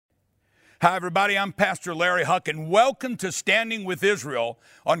Hi, everybody. I'm Pastor Larry Huck, and welcome to Standing with Israel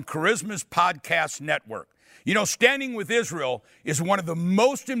on Charisma's podcast network. You know, standing with Israel is one of the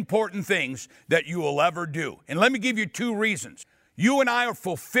most important things that you will ever do. And let me give you two reasons. You and I are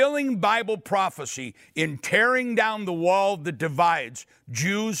fulfilling Bible prophecy in tearing down the wall that divides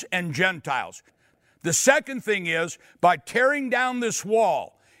Jews and Gentiles. The second thing is, by tearing down this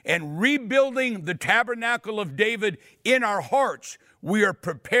wall and rebuilding the tabernacle of David in our hearts, we are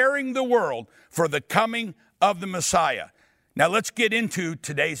preparing the world for the coming of the Messiah. Now let's get into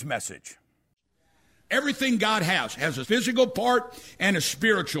today's message. Everything God has a physical part and a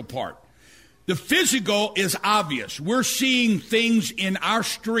spiritual part. The physical is obvious. We're seeing things in our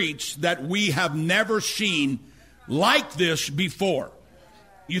streets that we have never seen like this before.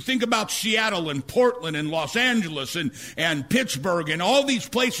 You think about Seattle and Portland and Los Angeles and Pittsburgh and all these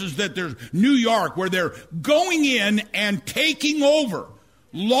places that there's New York where they're going in and taking over.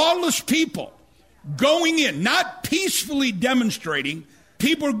 Lawless people going in, not peacefully demonstrating.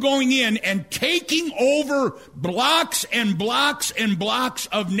 People are going in and taking over blocks and blocks and blocks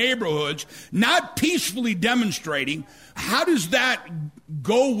of neighborhoods, not peacefully demonstrating. How does that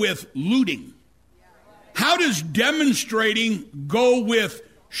go with looting? How does demonstrating go with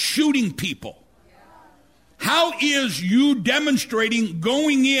shooting people? How is you demonstrating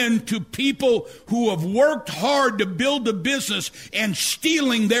going into people who have worked hard to build a business and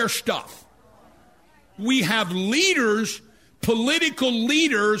stealing their stuff? We have leaders, political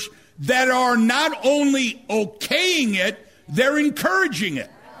leaders, that are not only okaying it, they're encouraging it.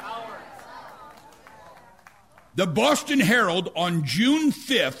 The Boston Herald on June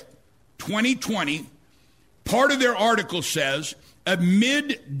 5th, 2020, part of their article says,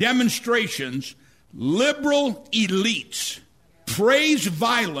 amid demonstrations, liberal elites praise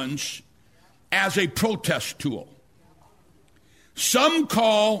violence as a protest tool. Some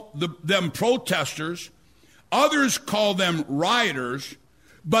call them protesters, others call them rioters,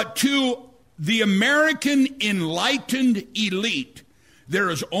 but to the American enlightened elite,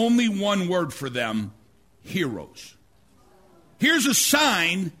 there is only one word for them: heroes. Here's a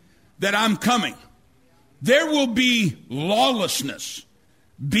sign that I'm coming. There will be lawlessness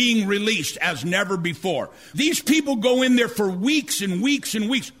being released as never before. These people go in there for weeks and weeks and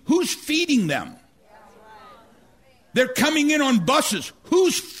weeks. Who's feeding them? They're coming in on buses.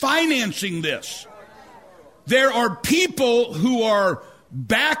 Who's financing this? There are people who are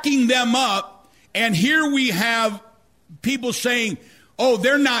backing them up, and here we have people saying, oh,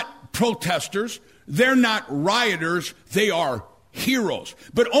 they're not protesters, they're not rioters, they are heroes.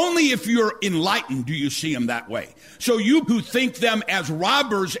 But only if you're enlightened do you see them that way. So you who think them as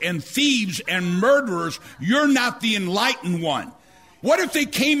robbers and thieves and murderers, you're not the enlightened one. What if they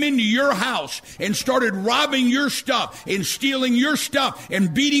came into your house and started robbing your stuff and stealing your stuff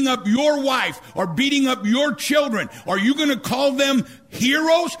and beating up your wife or beating up your children? Are you going to call them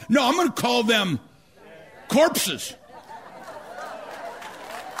heroes? No, I'm going to call them corpses.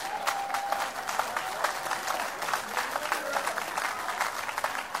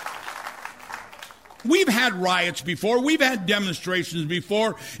 We've had riots before, we've had demonstrations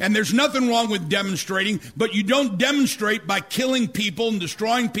before, and there's nothing wrong with demonstrating, but you don't demonstrate by killing people and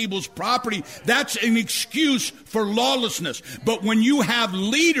destroying people's property. That's an excuse for lawlessness. But when you have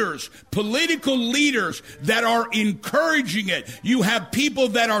leaders, political leaders that are encouraging it, you have people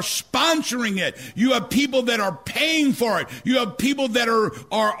that are sponsoring it, you have people that are paying for it, you have people that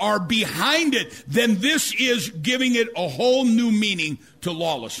are behind it, then this is giving it a whole new meaning to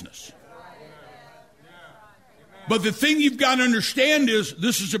lawlessness. But the thing you've got to understand is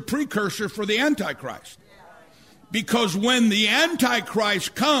this is a precursor for the Antichrist. Because when the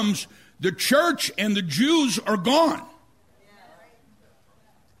Antichrist comes, the church and the Jews are gone.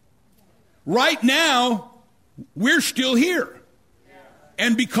 Right now, we're still here.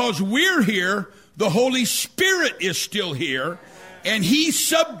 And because we're here, the Holy Spirit is still here, and He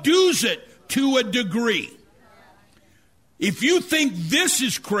subdues it to a degree. If you think this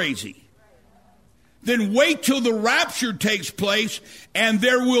is crazy, then wait till the rapture takes place and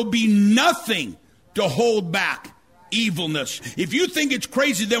there will be nothing to hold back evilness. If you think it's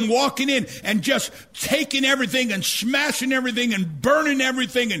crazy, then walking in and just taking everything and smashing everything and burning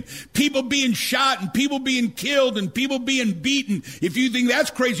everything and people being shot and people being killed and people being beaten, if you think that's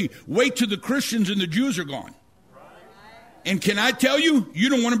crazy, wait till the Christians and the Jews are gone. And can I tell you, you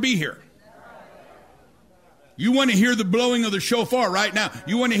don't want to be here. You want to hear the blowing of the shofar right now.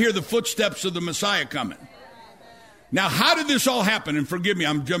 You want to hear the footsteps of the Messiah coming. Now, how did this all happen? And forgive me,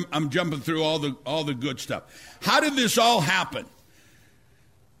 I'm jumping through all the good stuff. How did this all happen?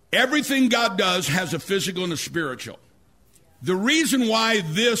 Everything God does has a physical and a spiritual. The reason why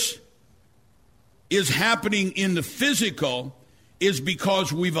this is happening in the physical is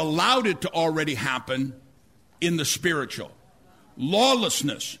because we've allowed it to already happen in the spiritual.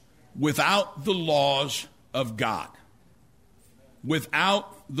 Lawlessness without the laws of God.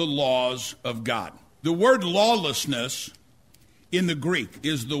 Without the laws of God. The word lawlessness in the Greek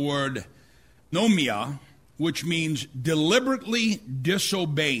is the word nomia, which means deliberately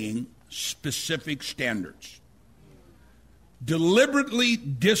disobeying specific standards. Deliberately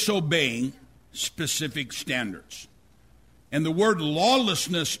disobeying specific standards. And the word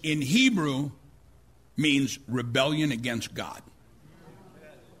lawlessness in Hebrew means rebellion against God.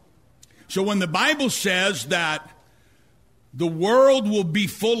 So when the Bible says that the world will be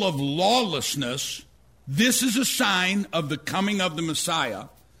full of lawlessness, this is a sign of the coming of the Messiah.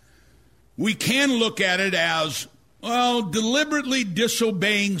 We can look at it as, well, deliberately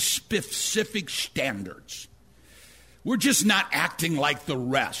disobeying specific standards. We're just not acting like the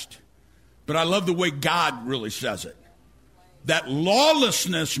rest. But I love the way God really says it. That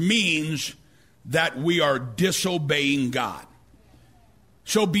lawlessness means that we are disobeying God.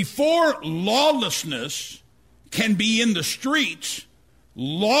 So before lawlessness can be in the streets,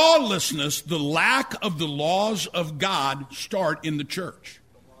 lawlessness, the lack of the laws of God, start in the church.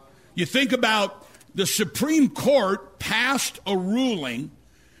 You think about the Supreme Court passed a ruling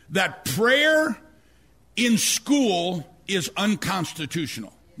that prayer in school is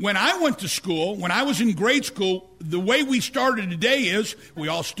unconstitutional. When I went to school, when I was in grade school, the way we started today is we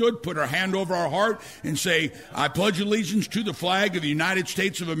all stood, put our hand over our heart, and say, I pledge allegiance to the flag of the United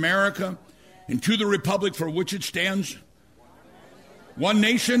States of America and to the republic for which it stands, one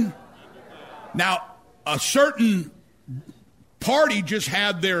nation. Now, a certain party just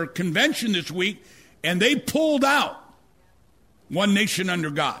had their convention this week, and they pulled out one nation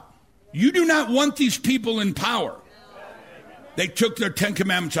under God. You do not want these people in power. They took their 10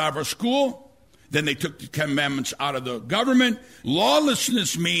 Commandments out of our school. Then they took the commandments out of the government.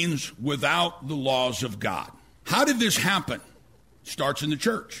 Lawlessness means without the laws of God. How did this happen? It starts in the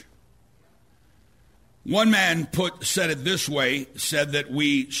church. One man said it this way, said that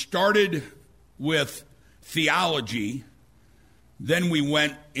we started with theology, then we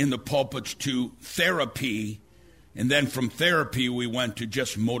went in the pulpits to therapy, and then from therapy we went to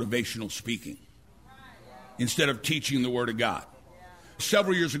just motivational speaking instead of teaching the Word of God.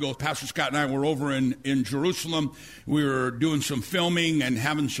 Several years ago, Pastor Scott and I were over in Jerusalem. We were doing some filming and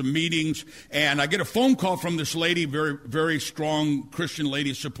having some meetings, and I get a phone call from this lady, very, very strong Christian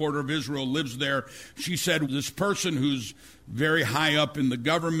lady, supporter of Israel, lives there. She said, this person who's very high up in the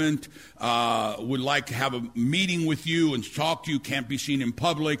government would like to have a meeting with you and talk to you, can't be seen in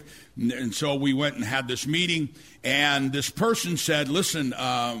public. And so we went and had this meeting, and this person said, listen,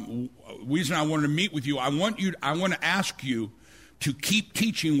 reason I wanted to meet with you, I want to ask you to keep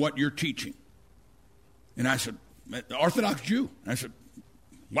teaching what you're teaching. And I said, Orthodox Jew. And I said,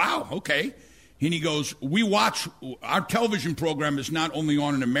 wow, okay. And he goes, our television program is not only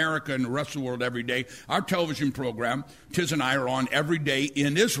on in America and the rest of the world every day. Our television program, Tiz and I, are on every day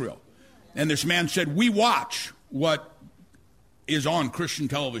in Israel. And this man said, we watch what is on Christian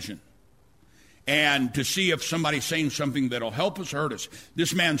television and to see if somebody's saying something that'll help us, hurt us.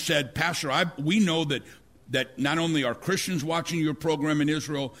 This man said, Pastor, we know that not only are Christians watching your program in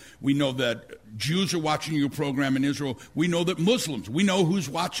Israel, we know that Jews are watching your program in Israel. We know that Muslims, we know who's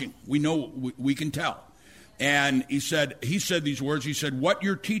watching. We know, we can tell. And he said these words, he said, what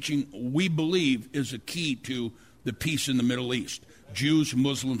you're teaching, we believe, is a key to the peace in the Middle East. Jews,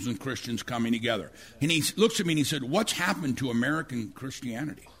 Muslims, and Christians coming together. And he looks at me and he said, what's happened to American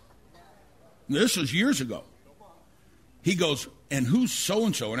Christianity? This was years ago. He goes, and who's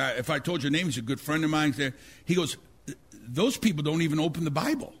so-and-so? And if I told you the name, he's a good friend of mine. He goes, those people don't even open the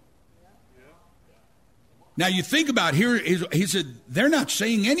Bible. Now, you think about here, he said, they're not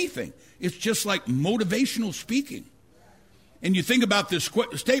saying anything. It's just like motivational speaking. And you think about this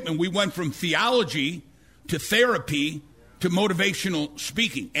statement, we went from theology to therapy to motivational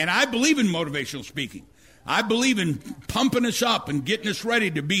speaking. And I believe in motivational speaking. I believe in pumping us up and getting us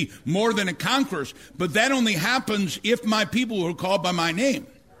ready to be more than a conquerors. But that only happens if my people are called by my name.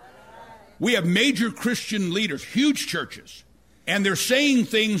 We have major Christian leaders, huge churches, and they're saying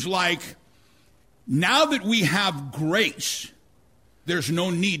things like, now that we have grace, there's no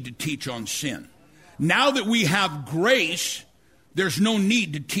need to teach on sin. Now that we have grace, there's no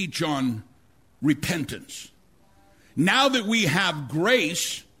need to teach on repentance. Now that we have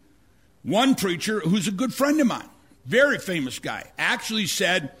grace, one preacher who's a good friend of mine, very famous guy, actually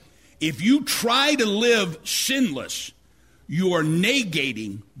said, if you try to live sinless, you are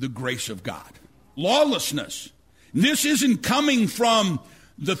negating the grace of God. Lawlessness. This isn't coming from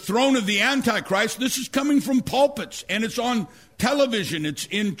the throne of the Antichrist. This is coming from pulpits, and it's on television. It's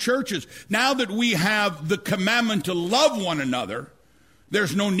in churches. Now that we have the commandment to love one another,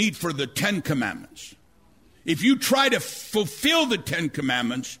 there's no need for the 10 commandments. If you try to fulfill the 10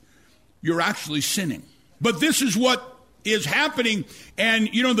 commandments, you're actually sinning. But this is what is happening. And,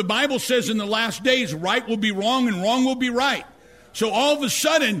 the Bible says in the last days, right will be wrong and wrong will be right. So all of a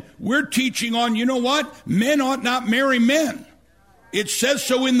sudden, we're teaching on, men ought not marry men. It says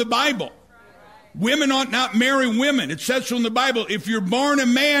so in the Bible. Women ought not marry women. It says so in the Bible. If you're born a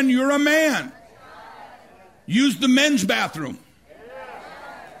man, you're a man. Use the men's bathroom.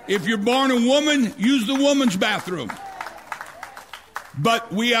 If you're born a woman, use the woman's bathroom.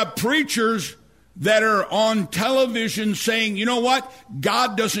 But we have preachers that are on television saying,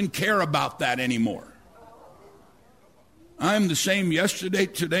 God doesn't care about that anymore. I'm the same yesterday,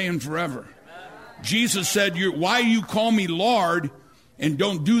 today, and forever. Jesus said, why you call me Lord and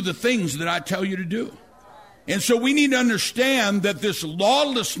don't do the things that I tell you to do? And so we need to understand that this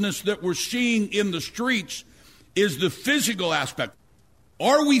lawlessness that we're seeing in the streets is the physical aspect.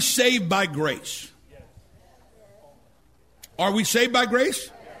 Are we saved by grace? Are we saved by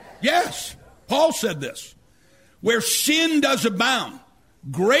grace? Yes. Paul said this. Where sin does abound,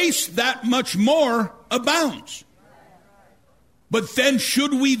 grace that much more abounds. But then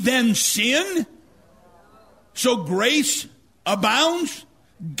should we then sin so grace abounds?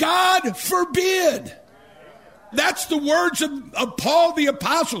 God forbid. That's the words of Paul the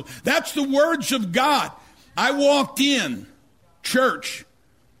Apostle. That's the words of God. I walked in church,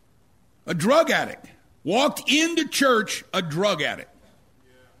 a drug addict. Walked into church, a drug addict.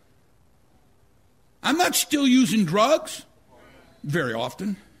 I'm not still using drugs very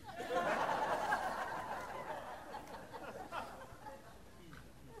often.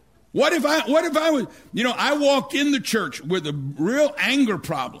 What if I was, I walked in the church with a real anger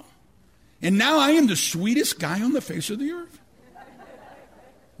problem, and now I am the sweetest guy on the face of the earth.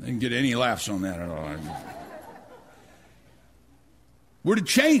 I didn't get any laughs on that at all. We're to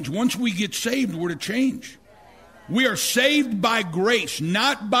change. Once we get saved, we're to change. We are saved by grace,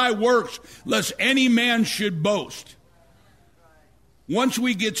 not by works, lest any man should boast. Once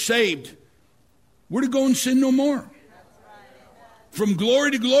we get saved, we're to go and sin no more. From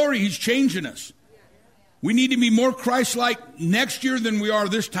glory to glory, he's changing us. We need to be more Christ-like next year than we are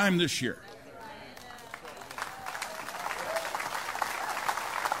this time this year.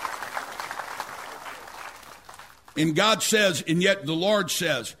 And God says, and yet the Lord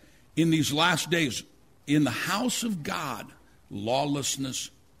says, in these last days, in the house of God,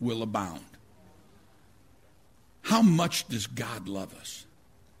 lawlessness will abound. How much does God love us?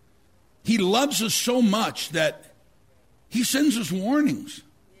 He loves us so much that he sends us warnings.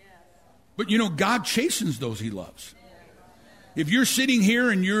 But God chastens those he loves. If you're sitting here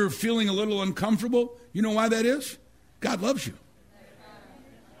and you're feeling a little uncomfortable, you know why that is? God loves you.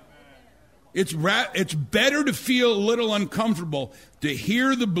 It's better to feel a little uncomfortable, to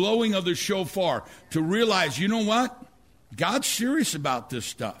hear the blowing of the shofar, to realize, you know what? God's serious about this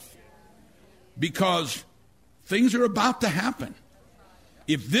stuff. Because things are about to happen.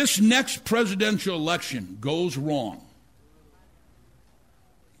 If this next presidential election goes wrong,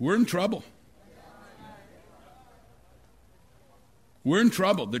 we're in trouble. We're in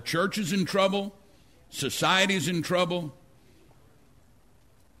trouble. The church is in trouble. Society is in trouble.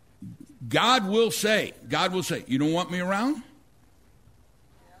 God will say, you don't want me around?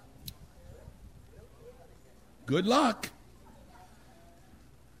 Good luck.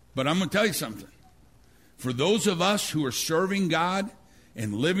 But I'm going to tell you something. For those of us who are serving God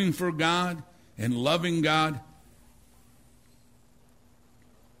and living for God and loving God,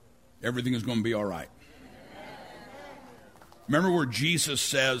 everything is going to be all right. Remember where Jesus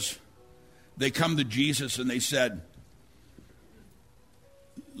says, they come to Jesus and they said,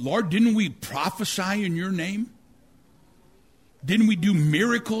 Lord, didn't we prophesy in your name? Didn't we do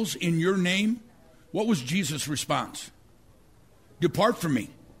miracles in your name? What was Jesus' response? Depart from me.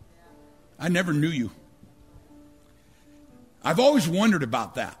 I never knew you. I've always wondered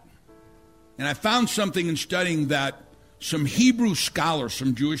about that. And I found something in studying that some Hebrew scholars,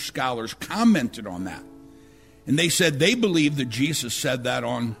 some Jewish scholars, commented on that. And they said they believe that Jesus said that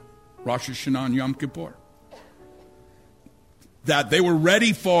on Rosh Hashanah and Yom Kippur. That they were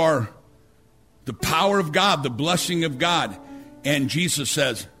ready for the power of God, the blessing of God. And Jesus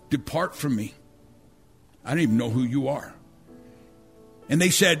says, depart from me. I don't even know who you are. And they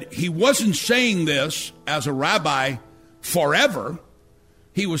said he wasn't saying this as a rabbi forever.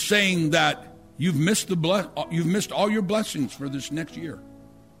 He was saying that you've missed all your blessings for this next year.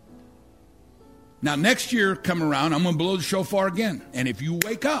 Now, next year, come around, I'm going to blow the shofar again. And if you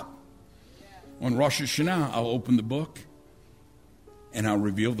wake up on Rosh Hashanah, I'll open the book and I'll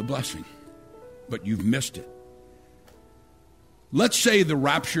reveal the blessing. But you've missed it. Let's say the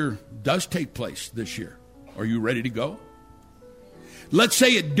rapture does take place this year. Are you ready to go? Let's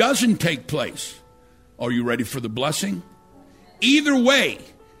say it doesn't take place. Are you ready for the blessing? Either way,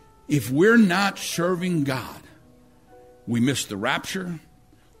 if we're not serving God, we miss the rapture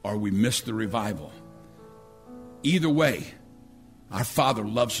or we miss the revival. Either way, our Father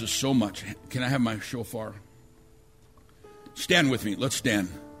loves us so much. Can I have my shofar? Stand with me. Let's stand.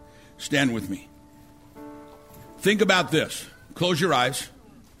 Stand with me. Think about this. Close your eyes.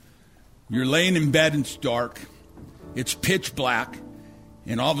 You're laying in bed and it's dark. It's pitch black.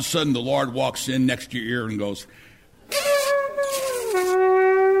 And all of a sudden the Lord walks in next to your ear and goes,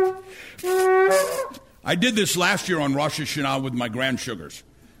 I did this last year on Rosh Hashanah with my grandsugars.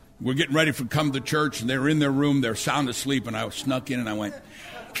 We're getting ready for come to church, and they were in their room. They're sound asleep, and I snuck in, and I went,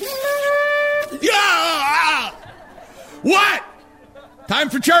 yeah! What? Time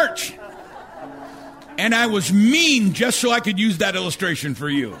for church. And I was mean just so I could use that illustration for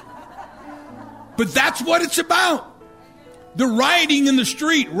you. But that's what it's about. The rioting in the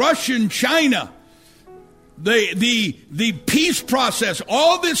street, Russia and China, the peace process,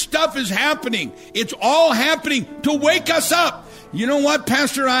 all this stuff is happening. It's all happening to wake us up. You know what,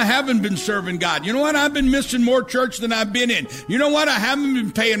 Pastor? I haven't been serving God. You know what? I've been missing more church than I've been in. You know what? I haven't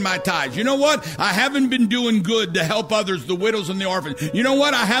been paying my tithes. You know what? I haven't been doing good to help others, the widows and the orphans. You know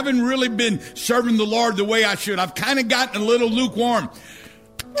what? I haven't really been serving the Lord the way I should. I've kind of gotten a little lukewarm.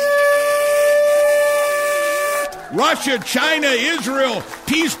 Russia, China, Israel,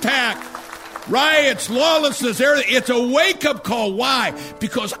 peace pact, riots, lawlessness. It's a wake-up call. Why?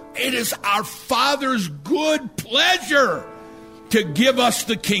 Because it is our Father's good pleasure to give us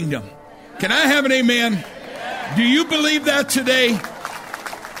the kingdom. Can I have an amen? Do you believe that today?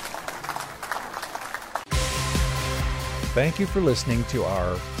 Thank you for listening to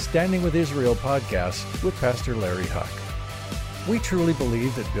our Standing with Israel podcast with Pastor Larry Huck. We truly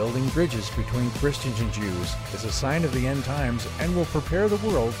believe that building bridges between Christians and Jews is a sign of the end times and will prepare the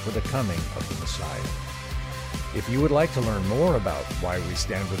world for the coming of the Messiah. If you would like to learn more about why we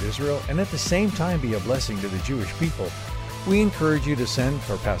stand with Israel and at the same time be a blessing to the Jewish people, we encourage you to send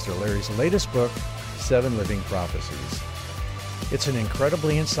for Pastor Larry's latest book, 7 Living Prophecies. It's an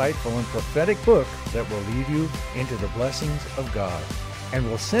incredibly insightful and prophetic book that will lead you into the blessings of God, and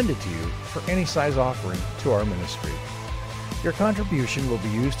we'll send it to you for any size offering to our ministry. Your contribution will be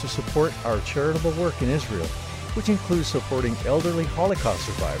used to support our charitable work in Israel, which includes supporting elderly Holocaust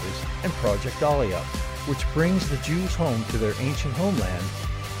survivors and Project Aliyah, which brings the Jews home to their ancient homeland,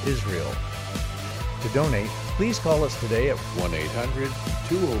 Israel. To donate, please call us today at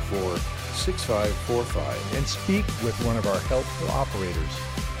 1-800-204-6545 and speak with one of our helpful operators.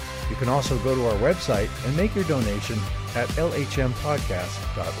 You can also go to our website and make your donation at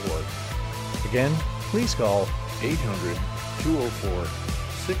lhmpodcast.org. Again, please call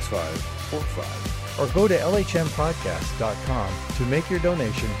 800-204-6545 or go to lhmpodcast.com to make your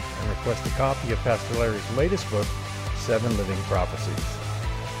donation and request a copy of Pastor Larry's latest book, 7 Living Prophecies.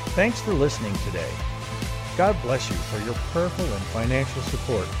 Thanks for listening today. God bless you for your prayerful and financial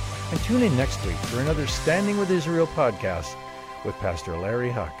support, and tune in next week for another Standing with Israel podcast with Pastor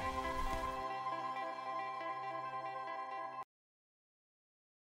Larry Huck.